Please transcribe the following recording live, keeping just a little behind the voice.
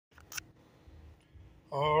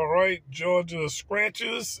All right, Georgia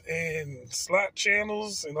scratchers and slot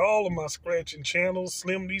channels and all of my scratching channels.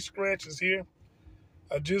 Slim D Scratches here.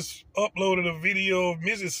 I just uploaded a video of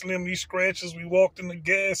Mrs. Slim D Scratches. We walked in the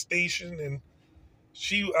gas station and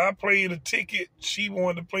I played a ticket. She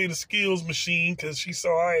wanted to play the skills machine because she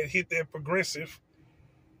saw I had hit that progressive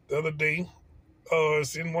the other day.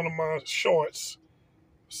 It's in one of my shorts.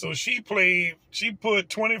 So she put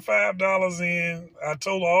 $25 in. I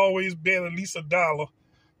told her always bet at least $1.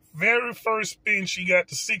 Very first spin, she got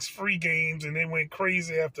the 6 free games and then went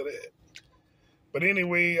crazy after that. But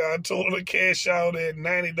anyway, I told her to cash out at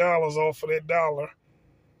 $90 off of that $1.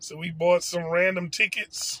 So we bought some random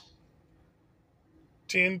tickets.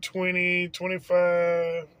 10, 20,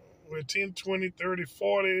 25, 10, 20, 30,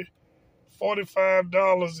 40,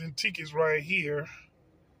 $45 in tickets right here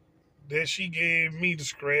that she gave me to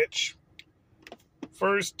scratch.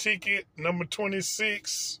 First ticket, number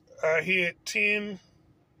 26, I hit 10,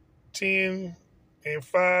 and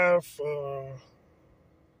 5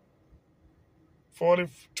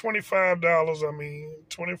 $25.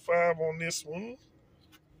 25 on this one.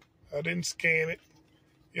 I didn't scan it.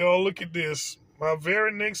 Y'all look at this. My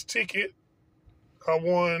very next ticket, I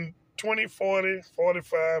won 20, 40,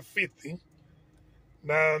 45, 50.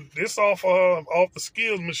 Now, this off the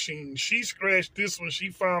skills machine. She scratched this one. She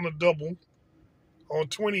found a double on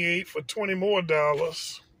 28 for $20 more.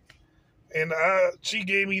 And she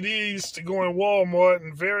gave me these to go in Walmart,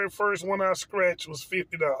 and very first one I scratched was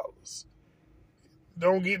 $50.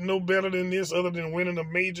 Don't get no better than this other than winning a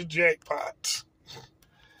major jackpot.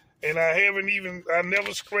 And I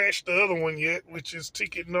never scratched the other one yet, which is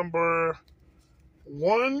ticket number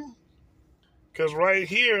 1. Because right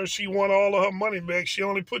here, she won all of her money back. She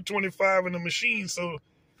only put 25 in the machine, so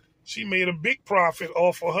she made a big profit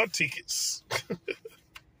off of her tickets.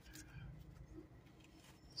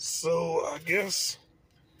 So I guess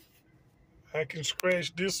I can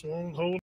scratch this one. Hold